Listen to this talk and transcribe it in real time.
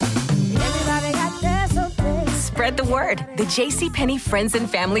Spread the word. The JCPenney Friends and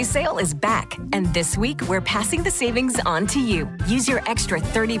Family Sale is back. And this week, we're passing the savings on to you. Use your extra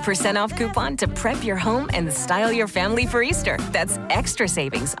 30% off coupon to prep your home and style your family for Easter. That's extra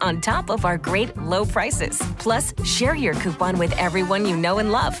savings on top of our great low prices. Plus, share your coupon with everyone you know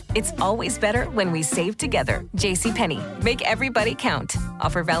and love. It's always better when we save together. JCPenney. Make everybody count.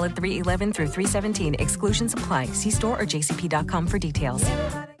 Offer valid 3/11 through 3/17. Exclusions apply. See store or jcp.com for details.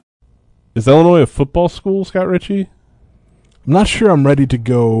 Is Illinois a football school, Scott Ritchie? I'm not sure I'm ready to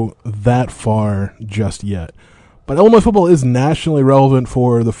go that far just yet. But Illinois football is nationally relevant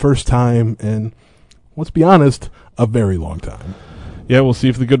for the first time in, let's be honest, a very long time. Yeah, we'll see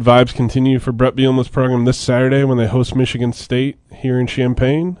if the good vibes continue for Brett Bielema's program this Saturday when they host Michigan State here in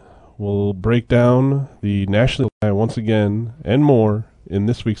Champaign. We'll break down the National once again and more in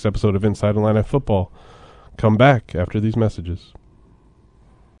this week's episode of Inside Illini Football. Come back after these messages.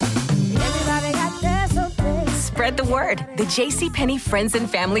 Spread the word. The JCPenney Friends and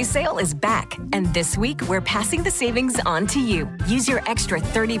Family Sale is back. And this week, we're passing the savings on to you. Use your extra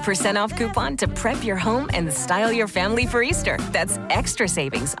 30% off coupon to prep your home and style your family for Easter. That's extra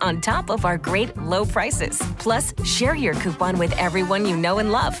savings on top of our great low prices. Plus, share your coupon with everyone you know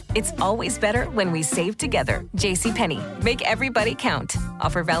and love. It's always better when we save together. JCPenney. Make everybody count.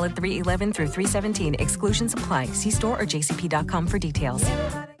 Offer valid 3/11 through 3/17. Exclusions apply. See store or jcp.com for details.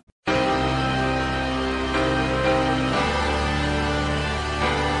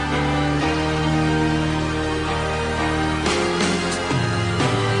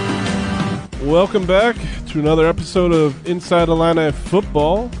 Welcome back to another episode of Inside Illini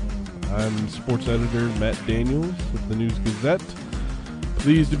Football. I'm sports editor Matt Daniels of the News Gazette.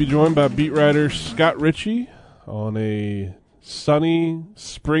 Pleased to be joined by beat writer Scott Ritchie on a sunny,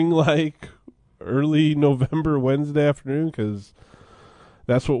 spring-like, early November Wednesday afternoon, because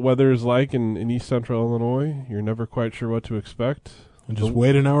that's what weather is like in East Central Illinois. You're never quite sure what to expect. And just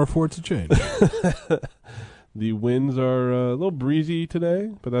wait an hour for it to change. The winds are a little breezy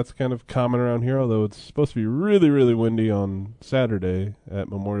today, but that's kind of common around here, although it's supposed to be really, really windy on Saturday at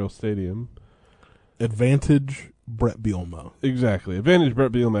Memorial Stadium. Advantage Brett Bielema. Exactly. Advantage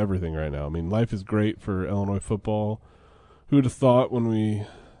Brett Bielema everything right now. I mean, life is great for Illinois football. Who would have thought when we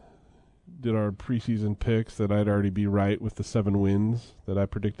did our preseason picks that I'd already be right with the 7 wins that I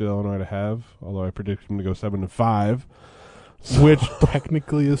predicted Illinois to have, although I predicted them to go 7-5. Which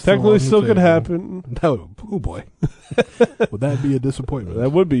technically is still could happen. Oh boy. Would that be a disappointment?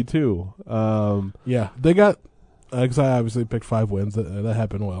 That would be too. Yeah, they got, because I obviously picked 5 wins. That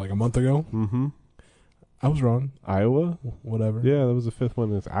happened, like a month ago? Mm-hmm. I was wrong. Iowa? Whatever. Yeah, that was the 5th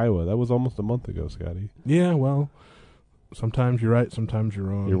one. It's Iowa. That was almost a month ago, Scotty. Yeah, well, sometimes you're right, sometimes you're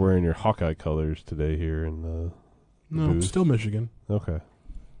wrong. You're wearing your Hawkeye colors today here in the No, booth. still Michigan. Okay.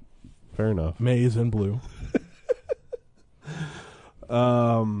 Fair enough. Maize and blue.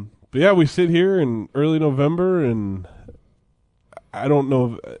 But yeah, we sit here in early November, and I don't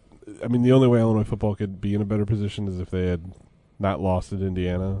know I mean, the only way Illinois football could be in a better position is if they had not lost at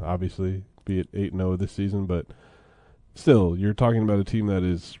Indiana, obviously, be it 8-0 this season. But still, you're talking about a team that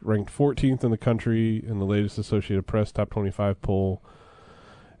is ranked 14th in the country in the latest Associated Press Top 25 poll,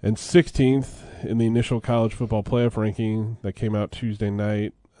 and 16th in the initial college football playoff ranking that came out Tuesday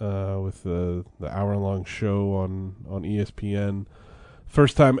night with the hour-long show on ESPN.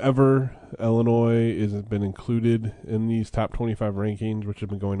 First time ever Illinois has been included in these top 25 rankings, which have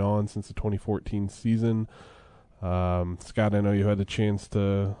been going on since the 2014 season. Scott, I know you had a chance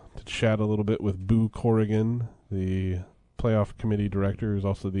to chat a little bit with Boo Corrigan, the playoff committee director, who's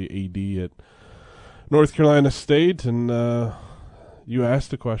also the AD at North Carolina State, and you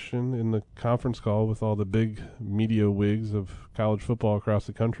asked a question in the conference call with all the big media wigs of college football across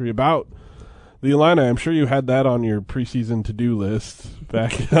the country about the Illini. I'm sure you had that on your preseason to-do list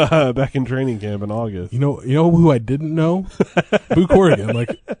back in training camp in August. You know who I didn't know? Boo Corrigan.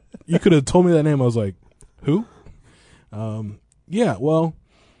 Like, you could have told me that name. I was like, who? Yeah, well,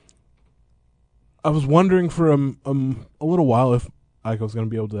 I was wondering for a little while if I was going to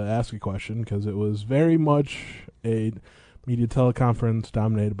be able to ask a question, because it was very much a media teleconference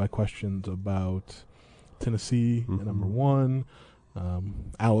dominated by questions about Tennessee at number 1,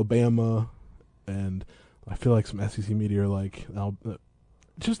 Alabama, and I feel like some SEC media are like,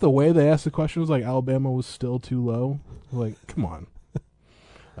 just the way they asked the question was like Alabama was still too low. Like, come on.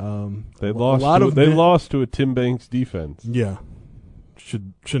 They lost to a Tim Banks defense. Yeah,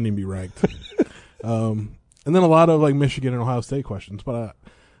 shouldn't even be ranked. And then a lot of like Michigan and Ohio State questions, but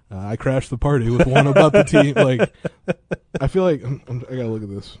I crashed the party with one about the team. Like, I feel like I gotta look at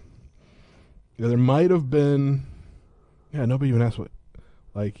this. Yeah, there might have been. Yeah, nobody even asked what.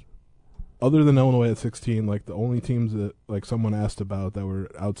 Like, other than Illinois at 16, like the only teams that like someone asked about that were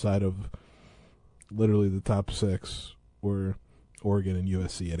outside of literally the top 6 were Oregon and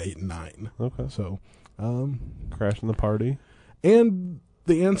USC at 8 and 9. Okay. So, crashing the party. And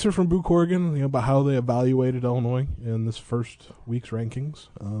the answer from Boo Corrigan, about how they evaluated Illinois in this first week's rankings,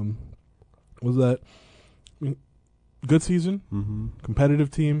 was that good season, competitive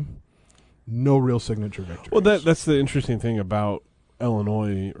team, no real signature victories. Well, that's the interesting thing about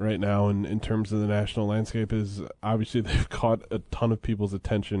Illinois right now in terms of the national landscape is obviously they've caught a ton of people's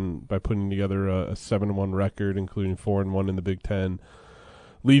attention by putting together a 7-1 record, including 4-1 in the Big Ten,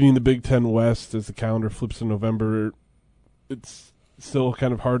 leading the Big Ten West as the calendar flips to November. It's still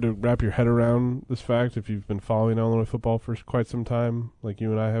kind of hard to wrap your head around this fact if you've been following Illinois football for quite some time, like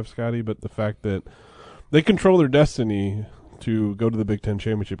you and I have, Scotty, but the fact that they control their destiny to go to the Big Ten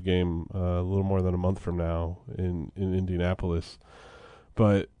championship game a little more than a month from now in Indianapolis.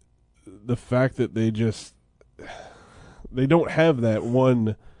 But the fact that they don't have that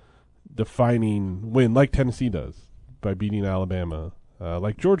one defining win like Tennessee does by beating Alabama,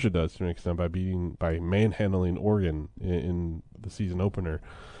 like Georgia does to an extent by manhandling Oregon in the season opener.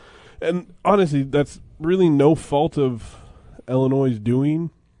 And honestly, that's really no fault of Illinois'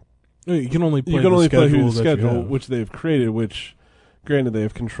 doing. You can only play the schedule which they've created, which, granted, they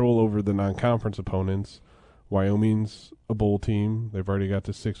have control over the non-conference opponents. Wyoming's a bowl team. They've already got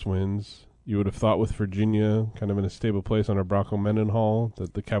to 6 wins. You would have thought with Virginia kind of in a stable place under Bronco Mendenhall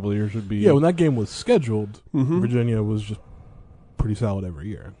that the Cavaliers would be. Yeah, when that game was scheduled, Virginia was just pretty solid every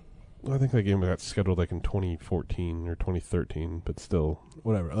year. Well, I think that game got scheduled like in 2014 or 2013, but still.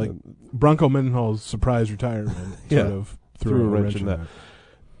 Whatever. Like Bronco Mendenhall's surprise retirement sort of threw a wrench in that.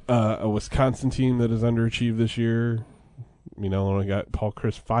 A Wisconsin team that has underachieved this year. I mean, Illinois got Paul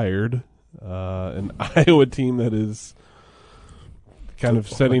Chryst fired. An Iowa team that is kind of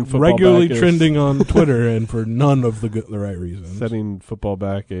setting football regularly back trending on Twitter, and for none of the right reasons. Setting football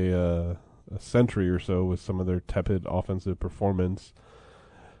back a century or so with some of their tepid offensive performance.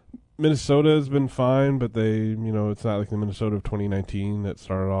 Minnesota has been fine, but it's not like the Minnesota of 2019 that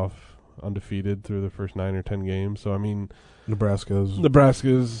started off undefeated through the first 9 or 10 games. So, I mean, Nebraska's,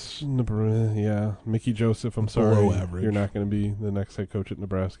 yeah. Mickey Joseph, I'm sorry. Below average. You're not going to be the next head coach at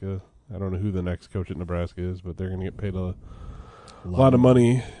Nebraska. I don't know who the next coach at Nebraska is, but they're going to get paid a lot of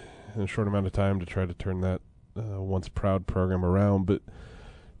money in a short amount of time to try to turn that once proud program around. But,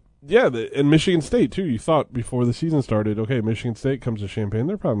 yeah, and Michigan State, too. You thought before the season started, okay, Michigan State comes to Champaign,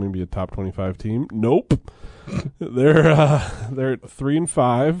 they're probably going to be a top 25 team. Nope. They're at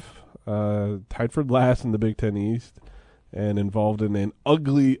 3-5, tied for last in the Big Ten East, and involved in an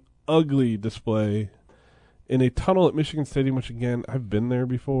ugly, ugly display in a tunnel at Michigan Stadium, which, again, I've been there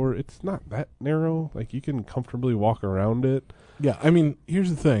before. It's not that narrow. Like, you can comfortably walk around it. Yeah, I mean, here's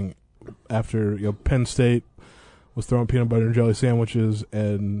the thing. After Penn State was throwing peanut butter and jelly sandwiches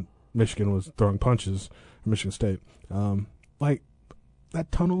and Michigan was throwing punches, Michigan State,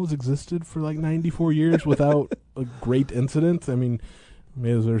 that tunnel has existed for 94 years without a great incident. I mean,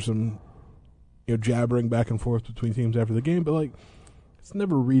 maybe there's some jabbering back and forth between teams after the game, but it's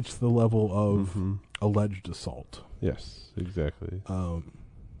never reached the level of alleged assault. Yes, exactly.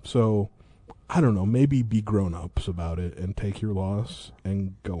 So I don't know, maybe be grown-ups about it and take your loss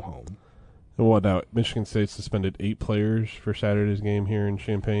and go home. And what now? Michigan State suspended 8 players for Saturday's game here in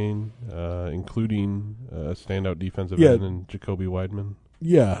Champaign, including a standout defensive end and Jacoby Weidman.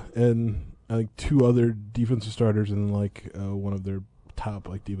 Yeah, and I think 2 other defensive starters and one of their top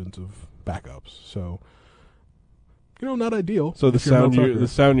defensive backups. So, not ideal. So the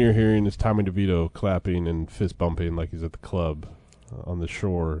sound you're hearing is Tommy DeVito clapping and fist bumping like he's at the club on the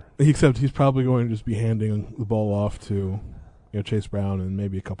shore. Except he's probably going to just be handing the ball off to Chase Brown and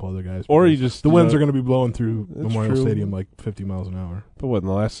maybe a couple other guys. Or the winds are going to be blowing through Memorial Stadium 50 miles an hour. But in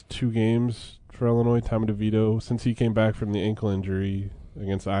the last 2 games for Illinois, Tommy DeVito, since he came back from the ankle injury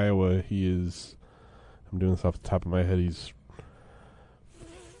against Iowa, he is, I'm doing this off the top of my head, he's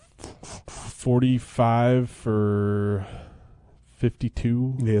 45 for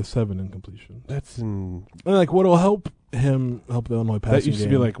 52. He has 7 incompletions. That's in. And what will help the Illinois passing game? That used to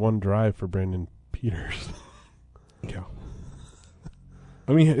be one drive for Brandon Peters. Yeah.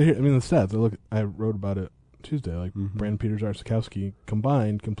 I mean the stats. I wrote about it Tuesday. Brandon Peters, Art Sikowski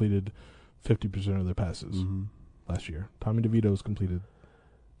combined completed 50% of their passes last year. Tommy DeVito's completed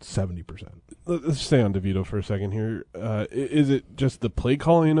 70%. Let's stay on DeVito for a second here. Is it just the play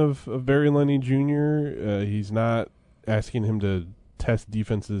calling of Barry Lenny Jr.? He's not asking him to test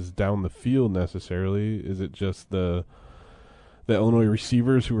defenses down the field necessarily. Is it just the Illinois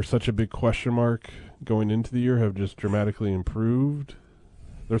receivers who were such a big question mark going into the year have just dramatically improved?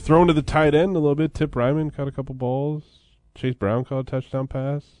 They're thrown to the tight end a little bit. Tip Ryman caught a couple balls. Chase Brown caught a touchdown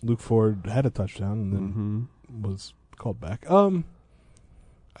pass. Luke Ford had a touchdown and then was called back.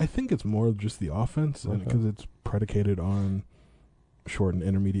 I think it's more just the offense because it's predicated on short and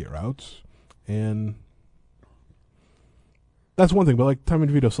intermediate routes, and that's one thing. But like Tommy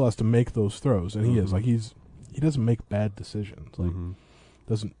DeVito still has to make those throws, and he is like he doesn't make bad decisions. Like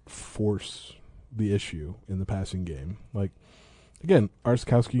doesn't force the issue in the passing game. Like again,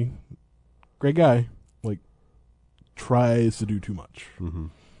 Arsikowski, great guy. Like tries to do too much,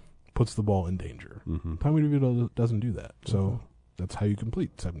 puts the ball in danger. Tommy DeVito doesn't do that, so that's how you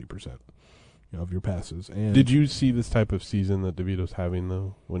complete 70% of your passes. And did you see this type of season that DeVito's having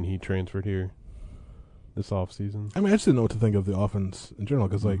though when he transferred here this offseason? I mean, I just didn't know what to think of the offense in general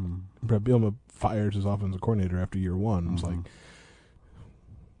because like Brett Bielema fires his offensive coordinator after year one. It's like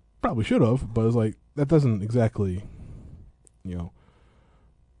probably should have, but it's like that doesn't exactly,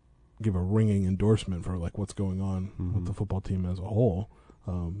 give a ringing endorsement for like what's going on with the football team as a whole.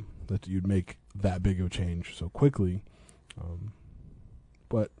 That you'd make that big of a change so quickly.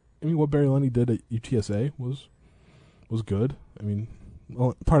 But I mean, what Barry Lunny did at UTSA was good. I mean,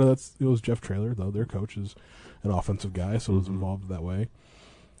 well, part of it was Jeff Traylor, though their coach is an offensive guy, so it was involved that way.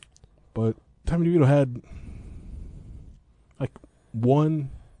 But Tommy DeVito had like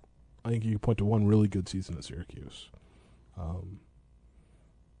one. I think you could point to one really good season at Syracuse. I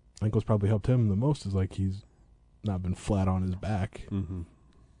think what's probably helped him the most is like he's not been flat on his back.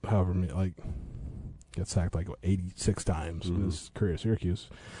 However, like got sacked like 86 times in his career at Syracuse.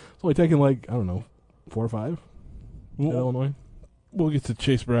 It's only taken like, I don't know, 4 or 5 at Illinois. We'll get to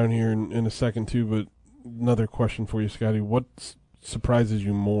Chase Brown here in a second too, but another question for you, Scotty. What surprises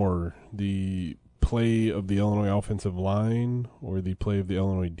you more, the play of the Illinois offensive line or the play of the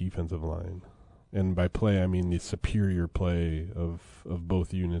Illinois defensive line? And by play, I mean the superior play of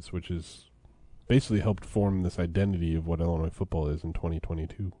both units, which has basically helped form this identity of what Illinois football is in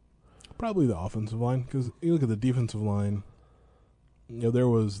 2022. Probably the offensive line, because you look at the defensive line, there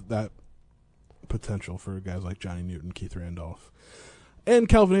was that potential for guys like Johnny Newton, Keith Randolph, and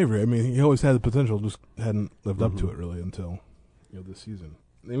Calvin Avery. I mean, he always had the potential, just hadn't lived up to it really until this season.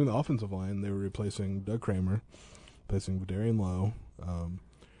 Even the offensive line, they were replacing Doug Kramer, replacing Vadarian Lowe,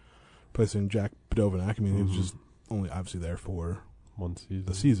 replacing Jack Badovanak. I mean, he was just only obviously there for one season.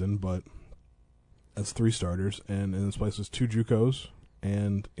 The season, but that's 3 starters, and in this place was 2 JUCOs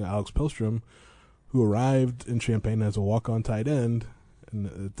and Alex Pihlstrom, who arrived in Champaign as a walk-on tight end, and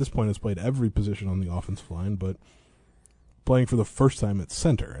at this point has played every position on the offensive line, but playing for the first time at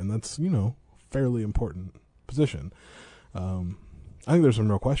center, and that's fairly important position. I think there's some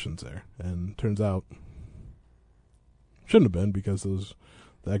real questions there, and turns out shouldn't have been because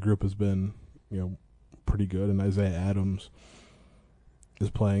that group has been pretty good, and Isaiah Adams is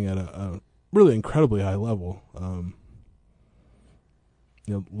playing at a really incredibly high level.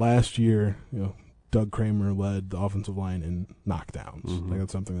 Last year, Doug Kramer led the offensive line in knockdowns. Like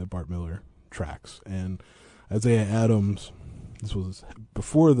that's something that Bart Miller tracks. And Isaiah Adams, this was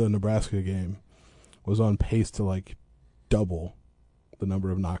before the Nebraska game, was on pace to like double the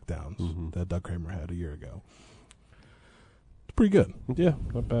number of knockdowns that Doug Kramer had a year ago. It's pretty good. Yeah,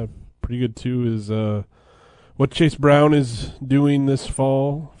 not bad. Pretty good too is what Chase Brown is doing this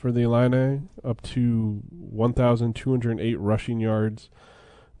fall for the Illini, up to 1,208 rushing yards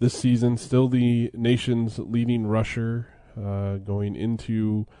this season. Still the nation's leading rusher going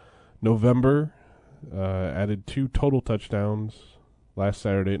into November. Added 2 total touchdowns last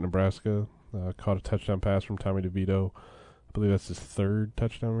Saturday at Nebraska. Caught a touchdown pass from Tommy DeVito. I believe that's his 3rd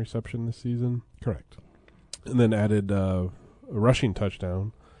touchdown reception this season. Correct. And then added a rushing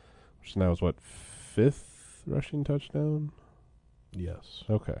touchdown, which now is 5th rushing touchdown? Yes.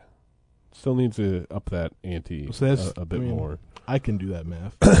 Okay. Still needs to up that ante a bit more. I can do that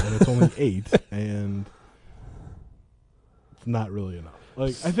math, and it's only 8, and it's not really enough.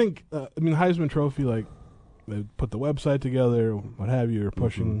 Like I think, Heisman Trophy, like they put the website together, what have you, or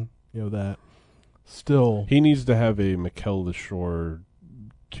pushing, that. Still, he needs to have a Mikel Leshore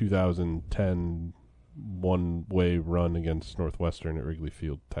 2010 one-way run against Northwestern at Wrigley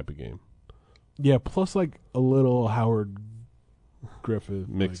Field type of game. Yeah, plus like a little Howard Griffith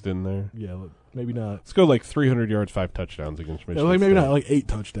mixed in there. Yeah, maybe not. Let's go like 300 yards, 5 touchdowns against Michigan. Yeah, maybe State. not like 8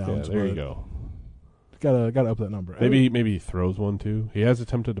 touchdowns. Yeah, there you go. Gotta up that number. Maybe he throws one too. He has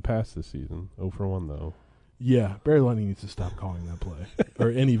attempted to pass this season. 0 for 1 though. Yeah, Barry Lunny needs to stop calling that play or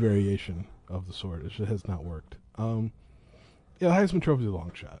any variation of the sort. It just has not worked. The Heisman Trophy is a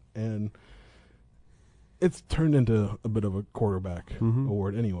long shot, and it's turned into a bit of a quarterback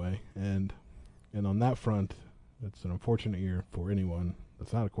award anyway. And on that front, it's an unfortunate year for anyone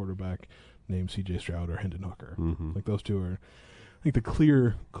that's not a quarterback named C.J. Stroud or Hendon Hooker. Mm-hmm. Like those two are, I think, the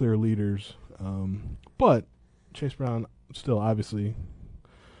clear leaders. But Chase Brown still obviously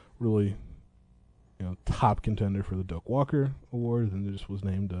really, top contender for the Doak Walker Award, and just was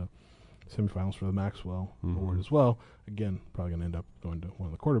named semifinals for the Maxwell Award as well. Again, probably going to end up going to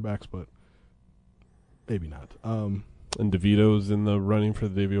one of the quarterbacks, but maybe not. And DeVito's in the running for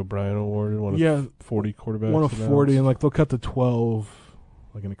the Davey O'Brien Award. One of 40 quarterbacks. One of 40, and they'll cut to 12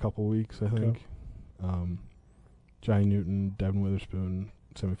 in a couple weeks, I think. Okay. Johnny Newton, Devin Witherspoon,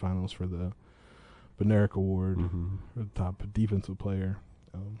 semifinals for the Bednarik Award for the top defensive player.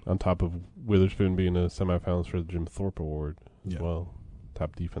 On top of Witherspoon being a semifinalist for the Jim Thorpe Award as well.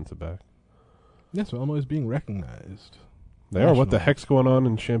 Top defensive back. Yeah, so Illinois is being recognized. They are. What the heck's going on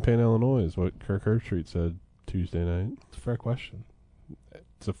in Champaign, Illinois is what Kirk Herbstreit said Tuesday night. It's a fair question.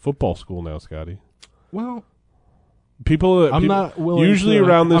 It's a football school now, Scotty. Well, I'm not willing usually to,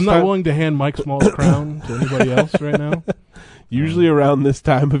 around this I'm time, not willing to hand Mike Small's crown to anybody else right now. Usually around this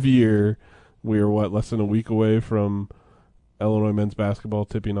time of year, we are less than a week away from Illinois men's basketball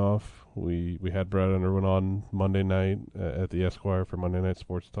tipping off. We had Brad Underwood on Monday night at the Esquire for Monday Night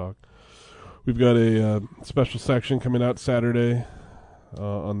Sports Talk. We've got a special section coming out Saturday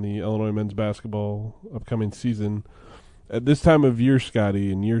on the Illinois men's basketball upcoming season. At this time of year,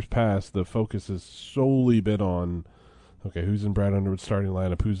 Scotty, in years past, the focus has solely been on, okay, who's in Brad Underwood's starting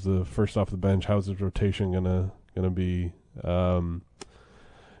lineup? Who's the first off the bench? How's his rotation gonna be?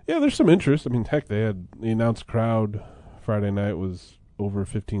 Yeah, there's some interest. I mean, heck, the announced crowd Friday night was over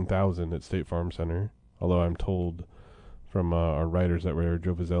 15,000 at State Farm Center. Although I'm told from our writers that were there,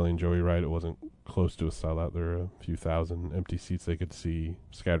 Joe Vizzelli and Joey Wright, it wasn't close to a sellout. There were a few thousand empty seats they could see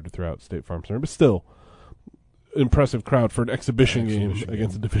scattered throughout State Farm Center, but still, impressive crowd for an exhibition game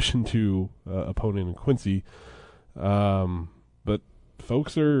against a Division II opponent in Quincy. But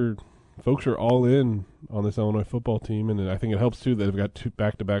folks are all in on this Illinois football team, and I think it helps too that they've got 2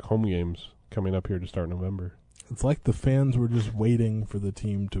 back-to-back home games coming up here to start November. It's like the fans were just waiting for the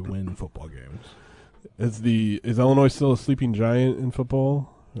team to win football games. Is Illinois still a sleeping giant in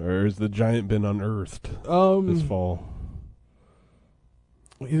football, or has the giant been unearthed this fall?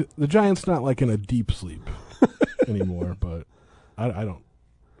 The giant's not like in a deep sleep anymore, but I don't.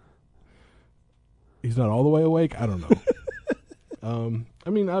 He's not all the way awake. I don't know. I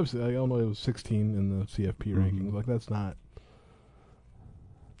mean, obviously, Illinois was 16 in the CFP rankings. Like, that's not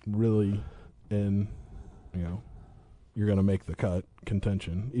really in, you're going to make the cut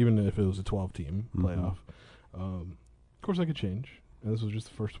contention, even if it was a 12-team playoff. Of course, that could change. And this was just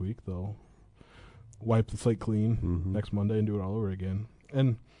the first week. They'll wipe the slate clean next Monday and do it all over again.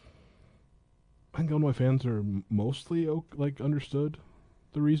 And I think Illinois fans are mostly understood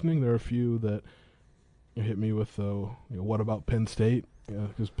the reasoning. There are a few that hit me with, what about Penn State?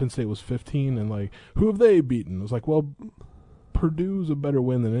 Because Penn State was 15, and who have they beaten? It was like, well, Purdue's a better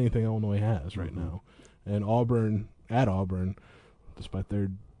win than anything Illinois has right now, and Auburn, despite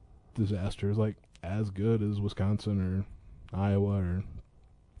their disaster, is as good as Wisconsin or Iowa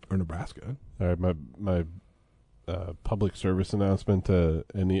or Nebraska. All right, my public service announcement to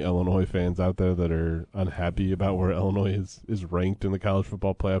any Illinois fans out there that are unhappy about where Illinois is ranked in the college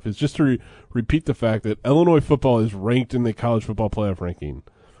football playoff is just to repeat the fact that Illinois football is ranked in the college football playoff ranking.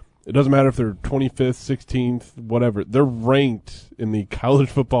 It doesn't matter if they're 25th, 16th, whatever. They're ranked in the college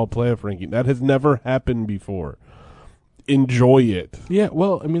football playoff ranking. That has never happened before. Enjoy it. Yeah,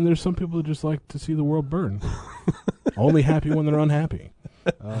 well, I mean, there's some people that just like to see the world burn. Only happy when they're unhappy.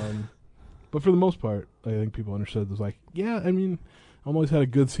 But for the most part, I think people understood. It was Illinois had a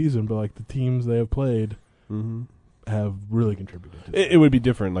good season, but the teams they have played have really contributed to it. It would be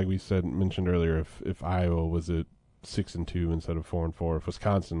different, like we mentioned earlier, if Iowa was at 6-2 instead of 4-4, if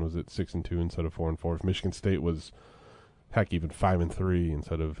Wisconsin was at 6-2 instead of 4-4, if Michigan State was, heck, even 5-3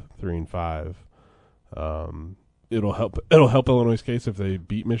 instead of 3-5. It'll help Illinois' case if they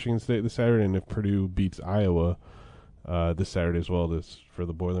beat Michigan State this Saturday, and if Purdue beats Iowa this Saturday as well, for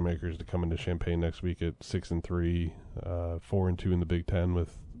the Boilermakers to come into Champaign next week at 6-3, 4-2 in the Big Ten.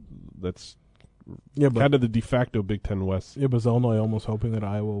 That's kind of the de facto Big Ten West. Yeah, but is Illinois almost hoping that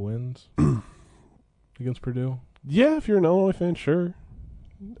Iowa wins against Purdue? Yeah, if you're an Illinois fan, sure.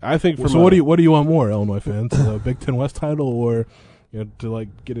 I think. So what do you want more, Illinois fans? The Big Ten West title, or to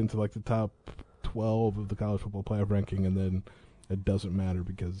get into the top 12 of the college football playoff ranking, and then it doesn't matter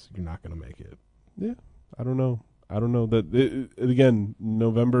because you're not going to make it? Yeah, I don't know. That again,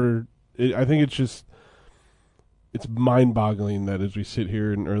 November. I think it's mind-boggling that as we sit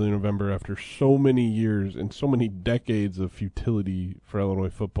here in early November, after so many years and so many decades of futility for Illinois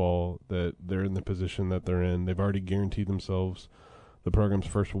football, that they're in the position that they're in. They've already guaranteed themselves the program's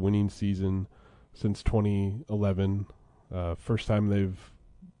first winning season since 2011. First time they've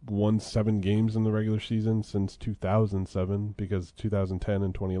won 7 games in the regular season since 2007, because 2010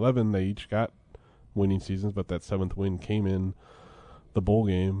 and 2011 they each got winning seasons, but that 7th win came in the bowl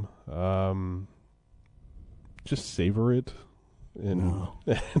game. Just savor it. And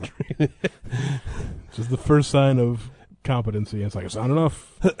just the first sign of competency. It's like, it's not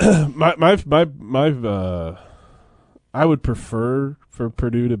enough. I would prefer for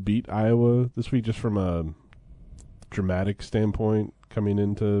Purdue to beat Iowa this week, just from a dramatic standpoint. Coming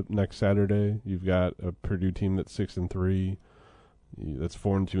into next Saturday, you've got a Purdue team that's 6-3. That's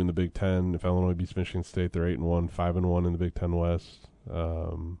 4-2 in the Big Ten. If Illinois beats Michigan State, they're 8-1, 5-1 in the Big Ten West,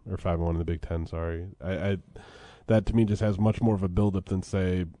 or 5-1 in the Big Ten. Sorry, that to me just has much more of a buildup than,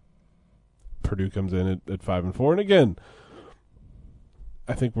 say, Purdue comes in at 5-4. And again,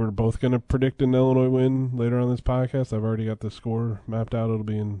 I think we're both going to predict an Illinois win later on this podcast. I've already got the score mapped out. It'll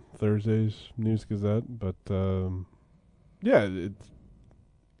be in Thursday's News Gazette. But yeah, it's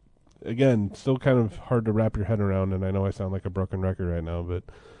again still kind of hard to wrap your head around. And I know I sound like a broken record right now, but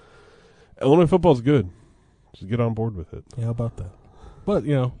Illinois football's good. Just get on board with it. Yeah, how about that? But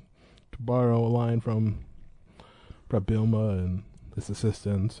to borrow a line from Brett Bielema and his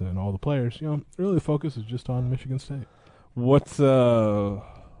assistants and all the players, really the focus is just on Michigan State. How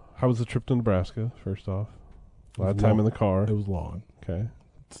was the trip to Nebraska, first off? A lot of time in the car. It was long. Okay.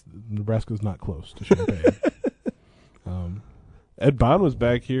 Nebraska's not close to Champaign. Ed Bond was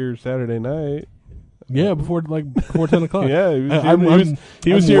back here Saturday night. Yeah, before 10 o'clock. Yeah,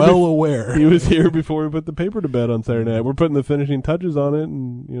 he was here well aware. He was here before we put the paper to bed on Saturday night. We're putting the finishing touches on it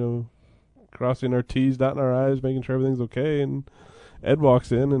and, crossing our T's, dotting our I's, making sure everything's okay. And Ed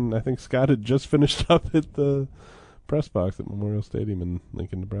walks in, and I think Scott had just finished up at the press box at Memorial Stadium in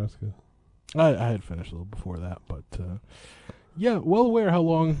Lincoln, Nebraska. I had finished a little before that, but yeah, well aware how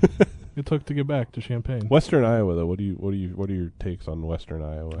long it took to get back to Champaign. Western Iowa, though, what are your takes on Western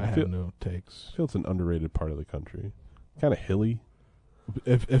Iowa? I have no takes. I feel it's an underrated part of the country. Kind of hilly.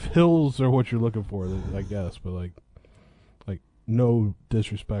 If hills are what you're looking for, then I guess, but like no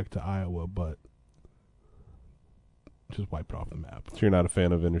disrespect to Iowa, but just wiped off the map. So you're not a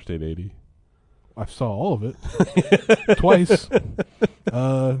fan of Interstate 80? I saw all of it twice.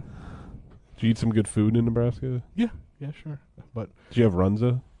 Did you eat some good food in Nebraska? Yeah, sure. But did you have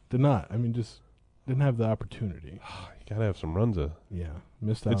runza? Did not. I mean, just didn't have the opportunity. You gotta have some runza. Yeah,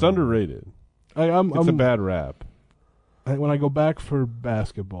 missed out. It's underrated. It's a bad rap. When I go back for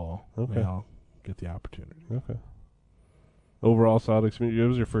basketball, okay, I'll get the opportunity. Okay. Overall solid experience. It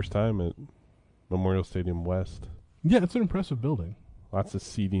was your first time at Memorial Stadium West. Yeah, it's an impressive building. Lots of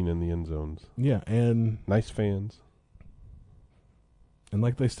seating in the end zones. Yeah, and nice fans. And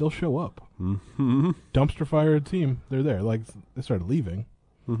they still show up. Mm-hmm. Dumpster fire team, they're there. They started leaving.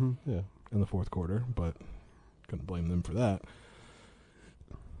 Mm-hmm. Yeah. In the fourth quarter, but couldn't blame them for that.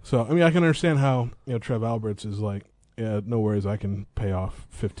 So I mean, I can understand how Trev Alberts is like, yeah, no worries, I can pay off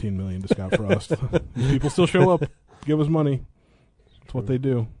 $15 million to Scott Frost. People still show up, give us money. That's what they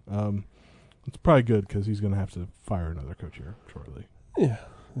do. It's probably good because he's going to have to fire another coach here shortly. Yeah,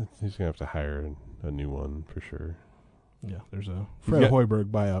 he's going to have to hire a new one for sure. Yeah, there's a Fred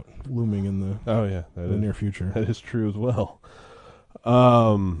Hoiberg buyout looming in the near future. That is true as well.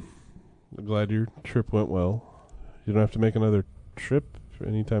 I'm glad your trip went well. You don't have to make another trip for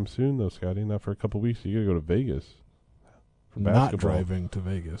anytime soon, though, Scotty. Not for a couple weeks. You got to go to Vegas for basketball. Not driving to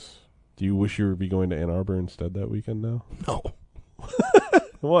Vegas. Do you wish you would be going to Ann Arbor instead that weekend now? No.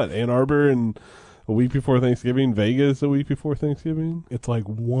 What, Ann Arbor and a week before Thanksgiving, Vegas a week before Thanksgiving? It's like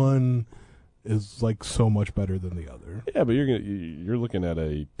one is so much better than the other. Yeah, but you're looking at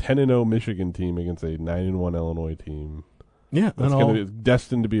a 10-0 Michigan team against a 9-1 Illinois team. Yeah, that's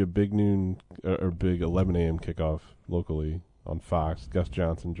destined to be a big noon or big 11 a.m. kickoff locally on Fox. Gus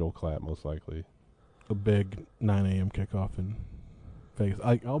Johnson, Joel Klatt, most likely. A big 9 a.m. kickoff in Vegas.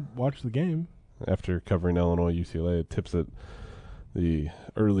 I'll watch the game. After covering Illinois UCLA, it tips at the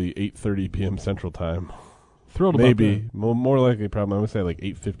early 8:30 p.m. Central Time. Thrilled maybe about that. More likely, probably I would say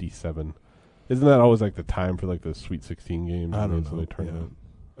 8:57. Isn't that always the time for the Sweet 16 games? I don't know. Yeah.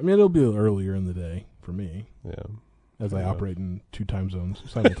 I mean, it'll be earlier in the day for me. Yeah. As I operate in 2 time zones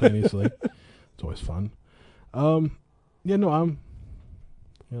simultaneously. It's always fun. Our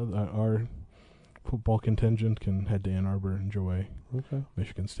football contingent can head to Ann Arbor, enjoy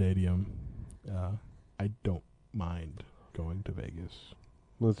Michigan Stadium. I don't mind going to Vegas.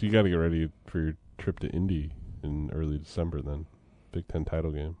 Well, you got to get ready for your trip to Indy in early December then. Big Ten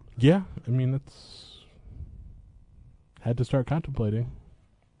title game. Yeah, I mean, had to start contemplating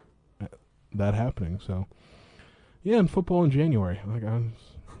that happening, so Yeah, and football in January.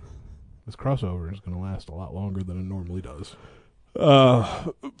 This crossover is going to last a lot longer than it normally does.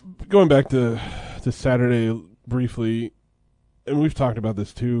 Going back to Saturday briefly, and we've talked about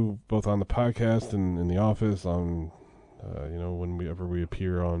this too, both on the podcast and in the office, on whenever we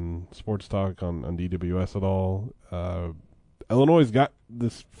appear on Sports Talk on DWS at all. Illinois has got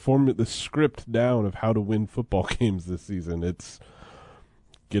this script down of how to win football games this season. It's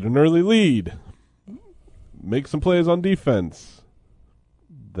get an early lead, make some plays on defense,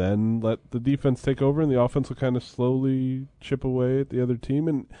 then let the defense take over, and the offense will kind of slowly chip away at the other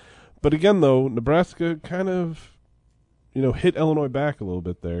team. But again, though, Nebraska kind of, hit Illinois back a little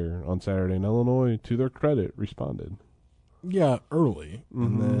bit there on Saturday, and Illinois, to their credit, responded. Yeah, early, Mm-hmm.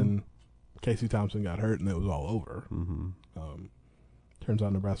 and then Casey Thompson got hurt, and it was all over. Mm-hmm. Turns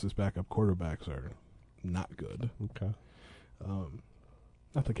out Nebraska's backup quarterbacks are not good. Okay.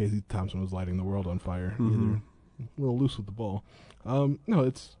 Not that Casey Thompson was lighting the world on fire Mm-hmm. either. A little loose with the ball. No,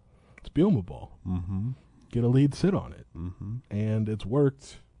 it's Bielema ball. Mm-hmm. Get a lead, sit on it. Mm-hmm. And it's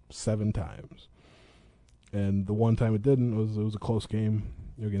worked 7 times. And the one time it didn't was a close game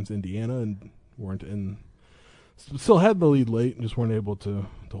against Indiana, and still had the lead late and just weren't able to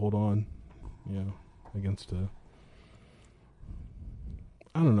hold on, against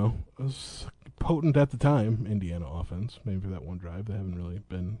I don't know. It was potent at the time, Indiana offense. Maybe for that one drive. They haven't really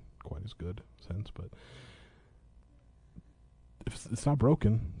been quite as good since, but it's not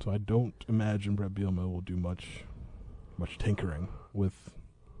broken, so I don't imagine Brett Bielema will do much tinkering with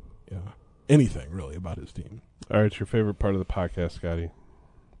anything really about his team. All right, it's your favorite part of the podcast, Scotty.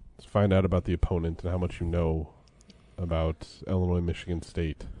 Let's find out about the opponent and how much you know about Illinois, Michigan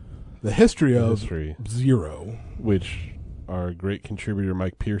State. The history of 0. Which our great contributor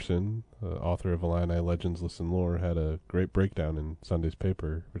Mike Pearson, author of Illini Legends, Listen Lore, had a great breakdown in Sunday's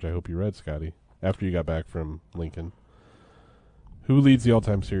paper, which I hope you read, Scotty, after you got back from Lincoln. Who leads the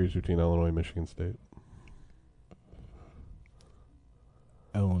all-time series between Illinois and Michigan State?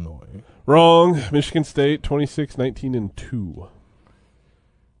 Illinois. Wrong. Michigan State, 26-19-2.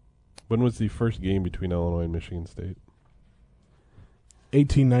 When was the first game between Illinois and Michigan State?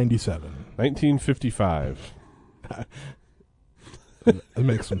 1897. 1955. That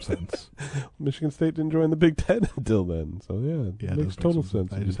makes some sense. Michigan State didn't join the Big Ten until then, so Yeah, it makes total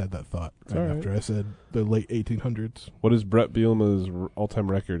sense. I just had that thought All right. after I said the late 1800s. What is Brett Bielema's all-time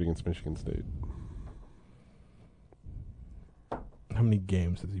record against Michigan State? How many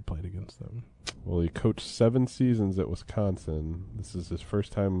games has he played against them? Well, he coached 7 seasons at Wisconsin. This is his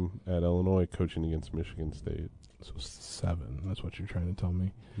first time at Illinois coaching against Michigan State. So 7. That's what you're trying to tell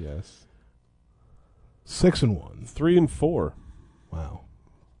me. Yes. 6-1. 3-4. Wow.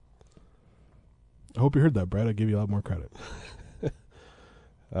 I hope you heard that, Brad. I give you a lot more credit.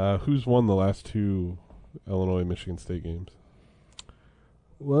 Who's won the last 2 Illinois-Michigan State games?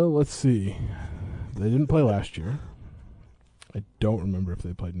 Well, let's see. They didn't play last year. I don't remember if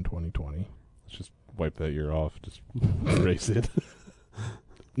they played in 2020. Let's just wipe that year off. Just erase it.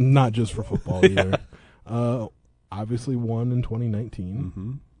 Not just for football either. Obviously won in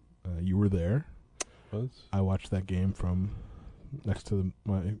 2019. Mm-hmm. You were there. Was? I watched that game from next to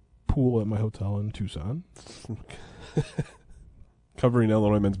my pool at my hotel in Tucson. Covering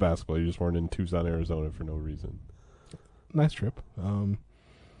Illinois men's basketball. You just weren't in Tucson, Arizona for no reason. Nice trip.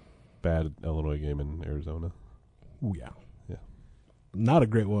 Bad Illinois game in Arizona. Ooh, yeah. Yeah. Not a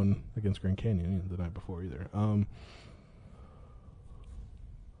great one against Grand Canyon the night before either.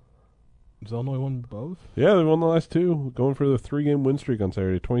 Has Illinois won both? Yeah, they won the last 2. Going for the 3-game win streak on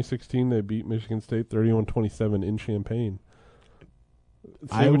Saturday. 2016, they beat Michigan State 31-27 in Champaign.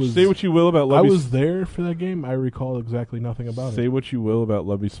 Say what you will about Lovie. I was there for that game. I recall exactly nothing about it. Say what you will about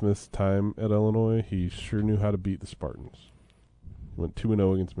Lovie Smith's time at Illinois. He sure knew how to beat the Spartans. Went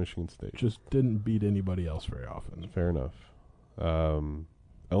 2-0 against Michigan State. Just didn't beat anybody else very often. Fair enough.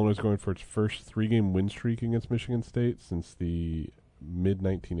 Illinois is going for its first 3-game win streak against Michigan State since the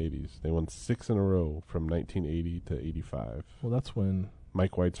mid-1980s. They won 6 in a row from 1980 to 85. Well, that's when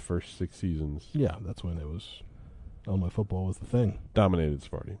Mike White's first 6 seasons. Yeah, that's when it was Illinois football was the thing. Dominated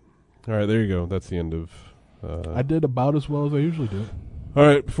Sparty. All right, there you go. That's the end of... I did about as well as I usually do. All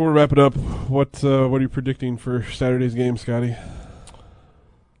right, before we wrap it up, what are you predicting for Saturday's game, Scotty?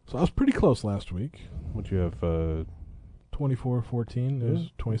 So I was pretty close last week. What you have? 24-14. It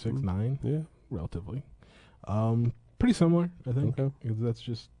was 26-9. Yeah. Relatively. Pretty similar, I think. Okay. Because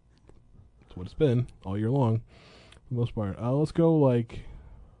that's what it's been all year long, for the most part. Let's go like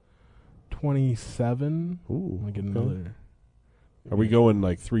 27. Ooh. Like okay. another. Are we going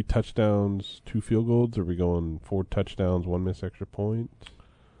like 3 touchdowns, 2 field goals? Or are we going 4 touchdowns, 1 missed extra point?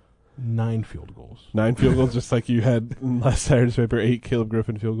 9 field goals. 9 field goals, just like you had in last Saturday's paper, 8 Caleb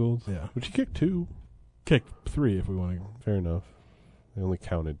Griffin field goals. Yeah. Which he kicked 2. Kicked 3 if we want to. Fair enough. They only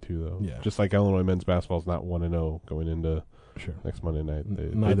counted 2, though. Yeah. Just like Illinois men's basketball is not 1-0 going into next Monday night.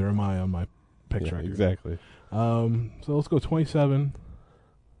 Neither am I on my picks record. Exactly. So let's go 27.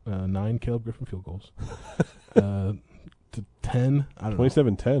 9 Caleb Griffin field goals. To 10. I don't know.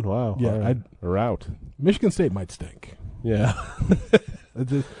 27-10. Wow. Yeah. Right. A rout. Michigan State might stink. Yeah.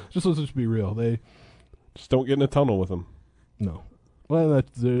 Let's just be real. They just don't get in a tunnel with them. No. Well,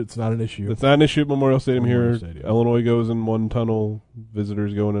 it's not an issue. It's not an issue at Memorial Stadium Memorial here. Stadium. Illinois goes in one tunnel.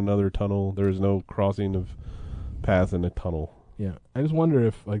 Visitors go in another tunnel. There is no crossing of paths in a tunnel. Yeah. I just wonder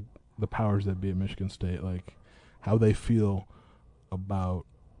if, like, the powers that be at Michigan State, like, how they feel about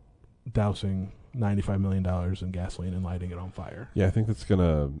dousing $95 million in gasoline and lighting it on fire. Yeah, I think that's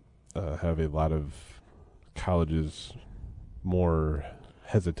going to have a lot of colleges more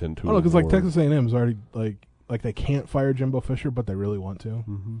hesitant to. Oh, because like Texas A&M is already like they can't fire Jimbo Fisher, but they really want to.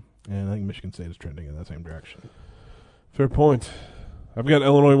 Mm-hmm. And I think Michigan State is trending in that same direction. Fair point. I've got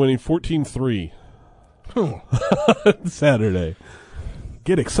Illinois winning 14-3 Saturday.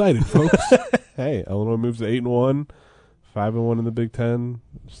 Get excited, folks. Hey, Illinois moves to 8-1, 5-1 in the Big Ten,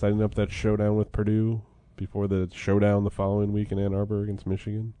 setting up that showdown with Purdue before the showdown the following week in Ann Arbor against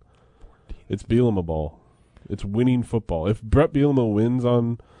Michigan. It's Bielema ball. It's winning football. If Brett Bielema wins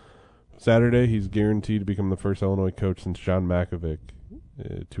on Saturday, he's guaranteed to become the first Illinois coach since John Makovic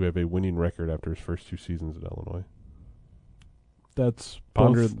to have a winning record after his first 2 seasons at Illinois. That's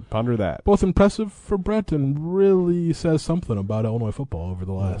ponder that. Both impressive for Brett and really says something about Illinois football over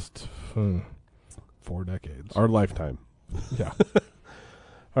the last 4 decades. Our lifetime. Yeah.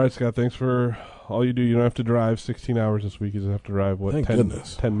 All right, Scott, thanks for all you do. You don't have to drive 16 hours this week. You just have to drive, what, 10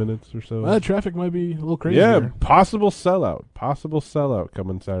 minutes or so? Well, traffic might be a little crazy. Yeah, possible sellout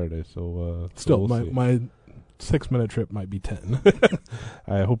coming Saturday. So still, we'll see. my 6-minute trip might be 10.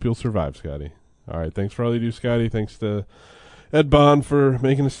 I hope you'll survive, Scotty. All right, thanks for all you do, Scotty. Thanks to Ed Bond for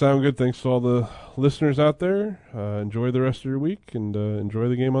making us sound good. Thanks to all the listeners out there. Enjoy the rest of your week and enjoy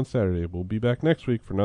the game on Saturday. We'll be back next week for another